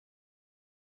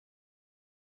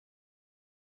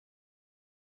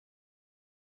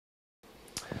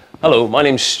Hello, my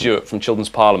name's Stuart from Children's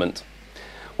Parliament.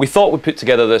 We thought we'd put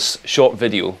together this short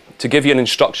video to give you an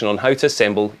instruction on how to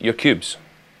assemble your cubes.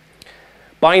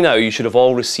 By now you should have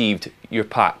all received your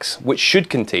packs, which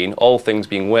should contain, all things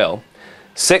being well,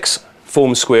 6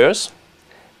 foam squares,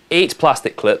 8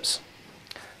 plastic clips,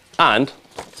 and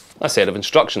a set of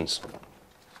instructions.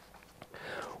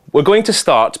 We're going to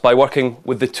start by working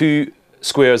with the 2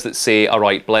 squares that say a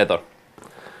right blether.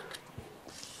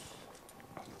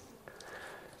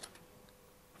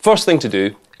 First thing to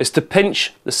do is to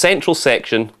pinch the central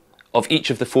section of each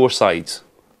of the 4 sides.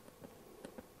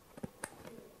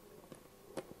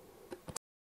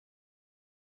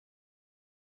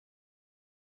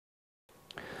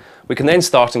 We can then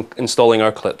start installing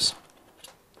our clips,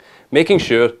 making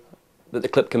sure that the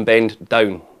clip can bend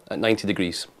down at 90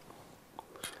 degrees.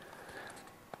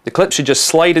 The clips should just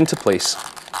slide into place,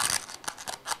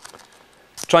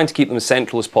 trying to keep them as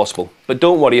central as possible, but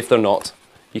don't worry if they're not.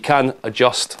 You can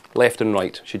adjust left and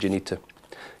right should you need to.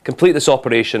 Complete this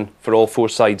operation for all 4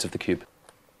 sides of the cube.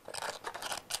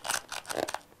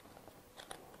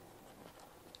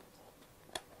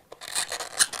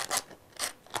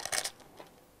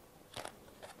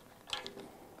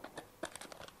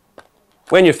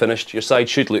 When you're finished, your side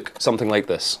should look something like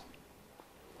this.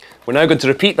 We're now going to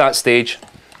repeat that stage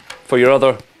for your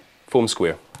other foam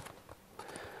square.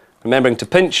 Remembering to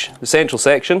pinch the central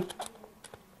section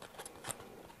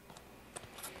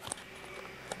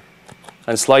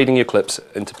and sliding your clips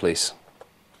into place.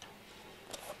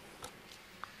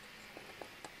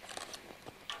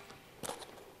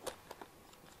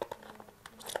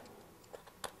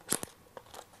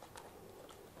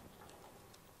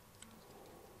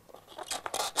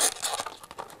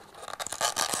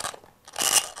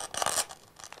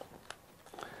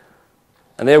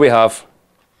 And there we have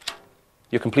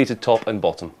your completed top and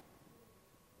bottom.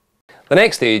 The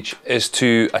next stage is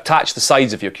to attach the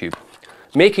sides of your cube,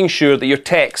 making sure that your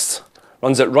text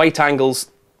runs at right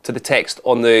angles to the text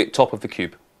on the top of the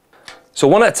cube. So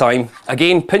one at a time,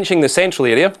 again pinching the central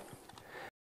area.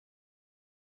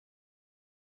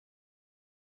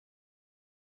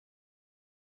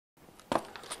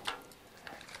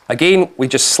 Again, we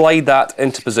just slide that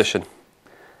into position,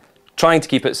 trying to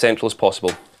keep it central as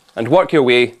possible, and work your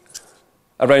way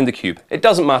around the cube. It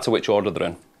doesn't matter which order they're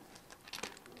in.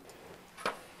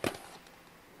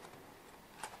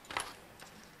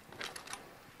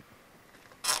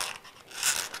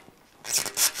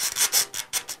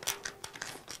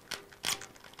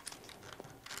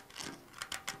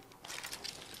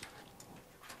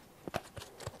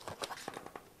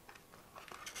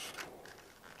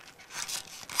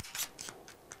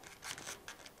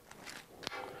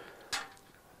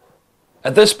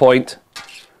 At this point,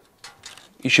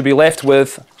 you should be left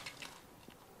with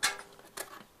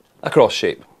a cross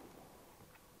shape.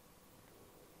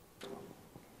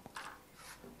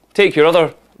 Take your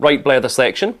other right blether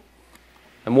section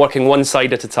and working one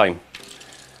side at a time.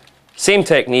 Same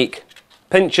technique,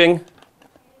 pinching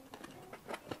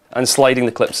and sliding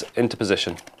the clips into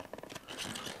position.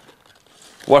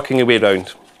 Working your way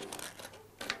around.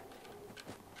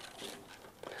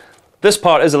 This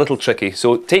part is a little tricky,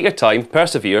 so take your time,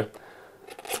 persevere.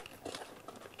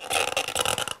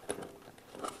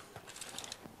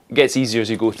 It gets easier as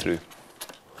you go through.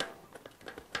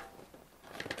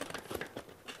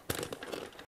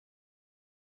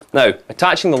 Now,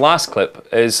 attaching the last clip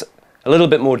is a little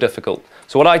bit more difficult.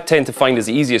 So what I tend to find is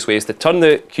the easiest way is to turn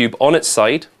the cube on its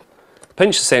side,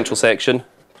 pinch the central section,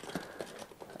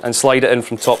 and slide it in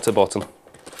from top to bottom,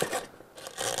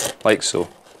 like so.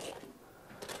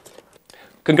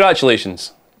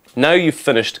 Congratulations! Now you've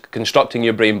finished constructing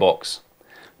your brain box.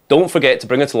 Don't forget to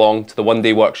bring it along to the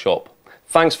one-day workshop.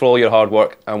 Thanks for all your hard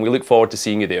work, and we look forward to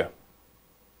seeing you there.